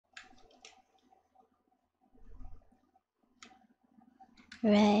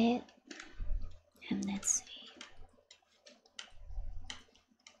Right. And let's see.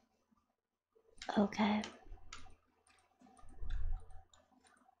 Okay.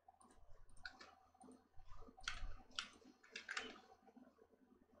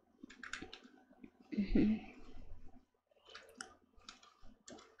 Mm-hmm.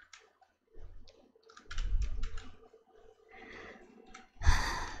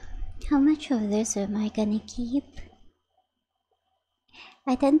 How much of this am I gonna keep?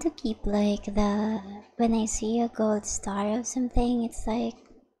 I tend to keep like when I see a gold star or something, it's like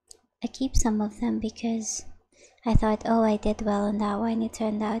I keep some of them because I thought, oh, I did well on that one. It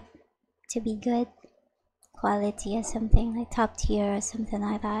turned out to be good quality or something, like top tier or something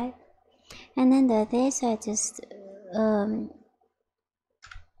like that. And then the others I just um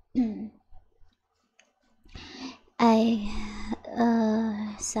I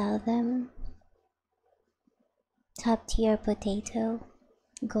sell them. Top tier potato,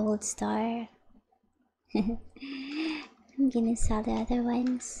 gold star. I'm gonna sell the other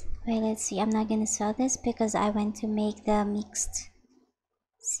ones. Wait, let's see. I'm not gonna sell this because I want to make the mixed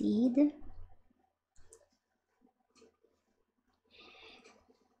seed.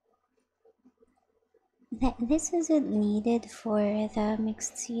 This isn't needed for the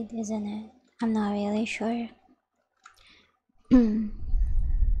mixed seed, isn't it? I'm not really sure.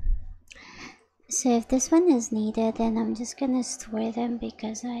 So if this one is needed, then I'm just gonna store them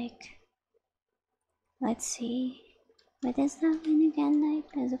because like, let's see. What is that one again?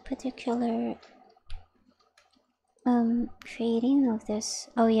 Like, there's a particular trading of this.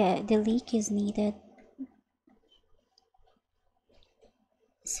 Oh yeah, the leak is needed.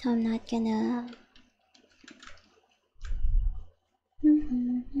 So I'm not gonna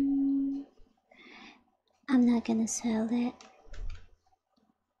I'm not gonna sell it.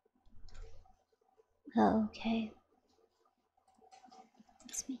 Oh, okay.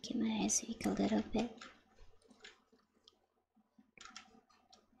 Let's make my eyes weak a little bit.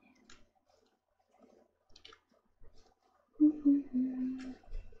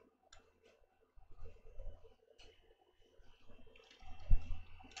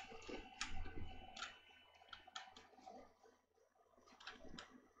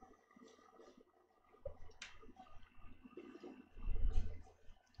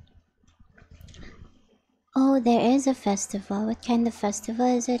 Oh, there is a festival. What kind of festival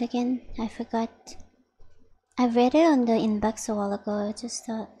is it again? I forgot. I read it on the inbox a while ago. It's just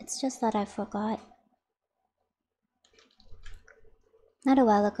that I forgot. Not a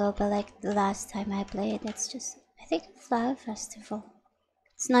while ago, but like the last time I played. It's just I think a flower festival.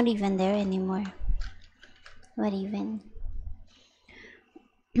 It's not even there anymore. What even?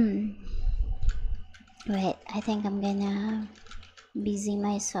 Wait, I think I'm gonna busy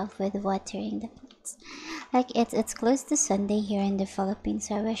myself with watering the plants. Like it's close to Sunday here in the Philippines.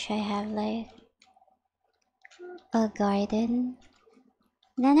 So I wish I have like a garden.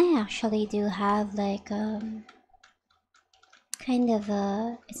 Then I actually do have like kind of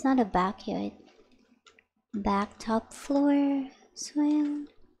a, it's not a backyard, back top floor soil,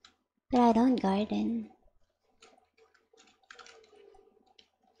 but I don't garden.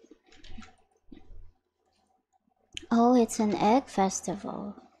 Oh, it's an egg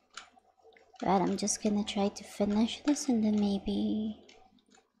festival. Right, I'm just gonna try to finish this and then maybe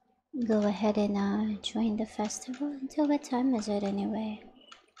go ahead and join the festival. Until what time is it anyway?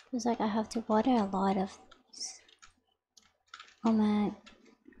 Feels like I have to water a lot of these. Oh my.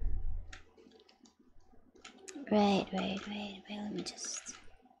 Right. Let me just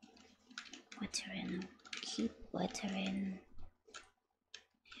water in. Keep watering.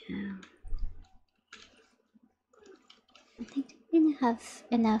 Yeah. I think I'm gonna have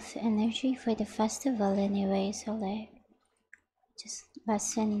enough energy for the festival anyway, so like just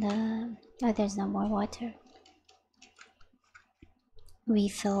lessen the, oh, there's no more water.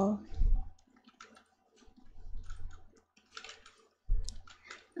 Refill.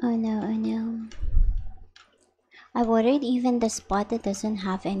 Oh no. I watered even the spot that doesn't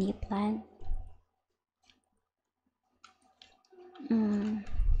have any plant.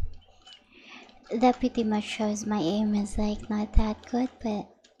 That pretty much shows my aim is like not that good, but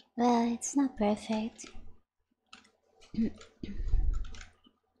well, it's not perfect.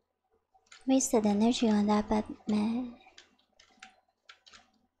 Wasted energy on that, but meh.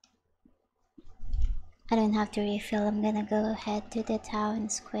 I don't have to refill. I'm gonna go ahead to the town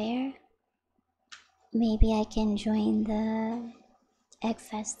square. Maybe I can join the egg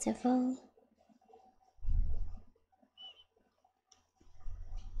festival.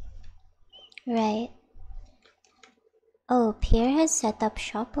 Right. Oh, Pierre has set up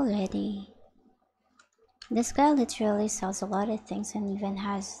shop already. This guy literally sells a lot of things and even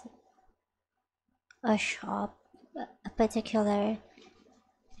has a shop, a particular,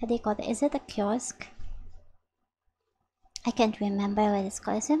 how do you call it? Is it a kiosk? I can't remember what it's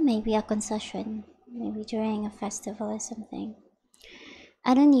called. Is it maybe a concession? Maybe during a festival or something.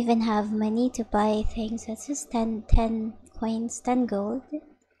 I don't even have money to buy things. It's just 10 coins, 10 gold.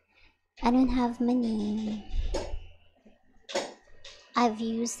 I don't have money. I've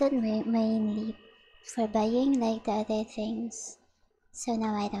used it mainly for buying like the other things. So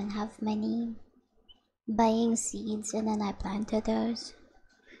now I don't have money. Buying seeds and then I planted those.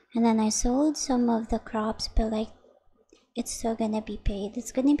 And then I sold some of the crops, but like it's still gonna be paid.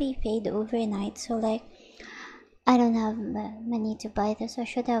 It's gonna be paid overnight. So like I don't have money to buy this. I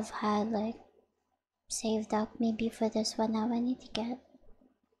should have had like saved up maybe for this one. Now I need to get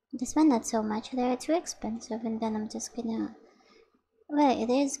this one. Not so much. They're too expensive, and then I'm just gonna. Well, it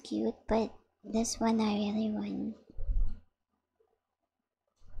is cute, but this one I really want.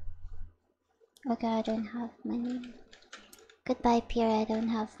 Okay, I don't have money. Goodbye, Pierre. I don't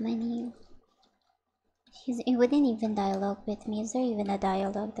have money. He wouldn't even dialogue with me. Is there even a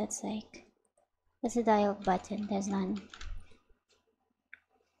dialogue that's like? There's a dialogue button. There's none.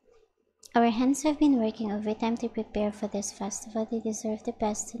 Our hens have been working overtime to prepare for this festival. They deserve the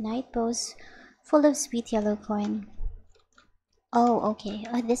best tonight. Bowls full of sweet yellow corn. Oh, okay.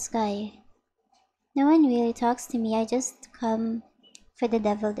 Oh, this guy. No one really talks to me. I just come for the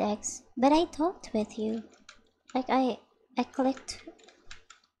deviled eggs. But I talked with you. Like I clicked.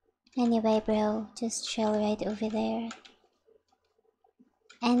 Anyway, bro, just chill right over there.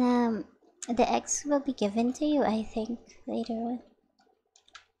 And the eggs will be given to you, I think, later on.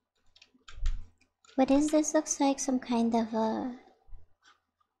 What is this? Looks like some kind of a...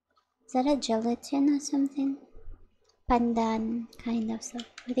 Is that a gelatin or something? Pandan kind of stuff.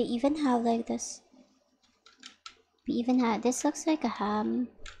 They even have like this. We even have... This looks like a ham.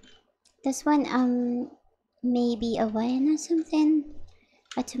 This one, maybe a wine or something?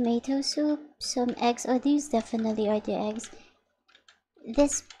 A tomato soup, some eggs. Oh, these definitely are the eggs.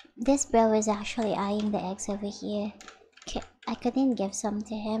 This bro is actually eyeing the eggs over here. I couldn't give some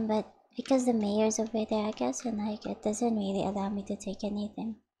to him, but because the mayor's over there, I guess, and like it doesn't really allow me to take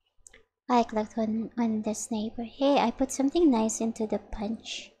anything. I clicked on this neighbor. Hey, I put something nice into the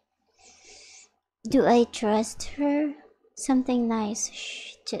punch. Do I trust her? Something nice.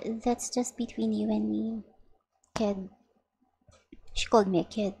 Shh, that's just between you and me, kid. She called me a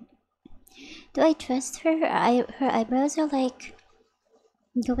kid. Do I trust her? Her eyebrows are like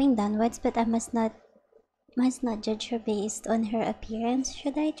going downwards, but I must not judge her based on her appearance.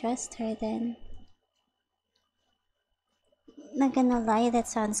 Should I trust her then? Not gonna lie, that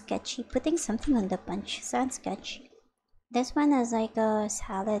sounds sketchy. Putting something on the punch sounds sketchy. This one is like a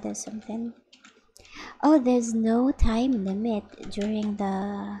salad or something. Oh, there's no time limit during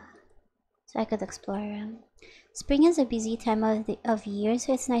the... So I could explore around. Spring is a busy time of year,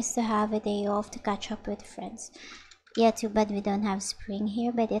 so it's nice to have a day off to catch up with friends. Yeah, too bad we don't have spring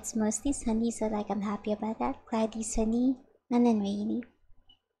here, but it's mostly sunny, so like I'm happy about that. Cloudy, sunny, and then rainy.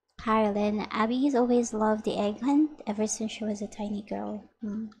 Carolyn, Abby's always loved the egg hunt ever since she was a tiny girl.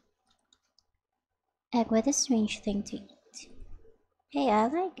 Egg, what a strange thing to eat. Hey, I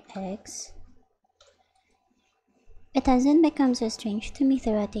like eggs. It hasn't become so strange to me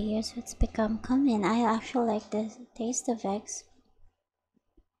throughout the years, so it's become common. I actually like the taste of eggs.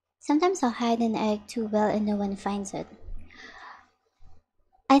 Sometimes I'll hide an egg too well and no one finds it.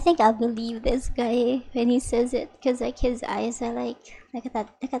 I think I'll believe this guy when he says it, because like his eyes are like, look at that,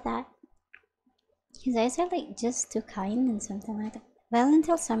 look at that. His eyes are like just too kind and something like that. Well,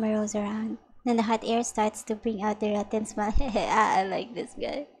 until summer rolls around, then the hot air starts to bring out the rotten smell. I like this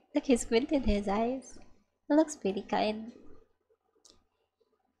guy. Look, he squinted his eyes. He looks pretty kind.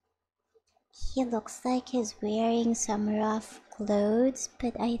 He looks like he's wearing some rough clothes,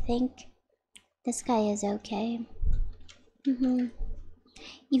 but I think this guy is okay.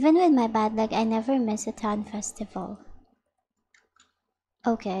 Even with my bad luck, I never miss a town festival.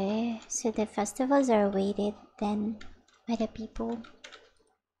 Okay, so the festivals are weighted then by the people.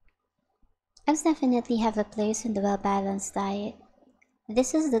 Eggs definitely have a place in the well-balanced diet.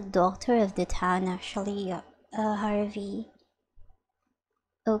 This is the doctor of the town actually, Harvey.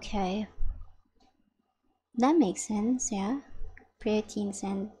 Okay. That makes sense, yeah. Proteins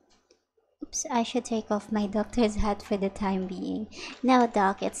and... Oops, I should take off my doctor's hat for the time being. No,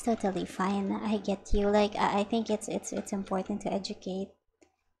 doc, it's totally fine. I get you. Like, I think it's important to educate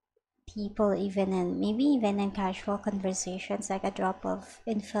people even in maybe even in casual conversations, like a drop of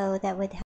info that would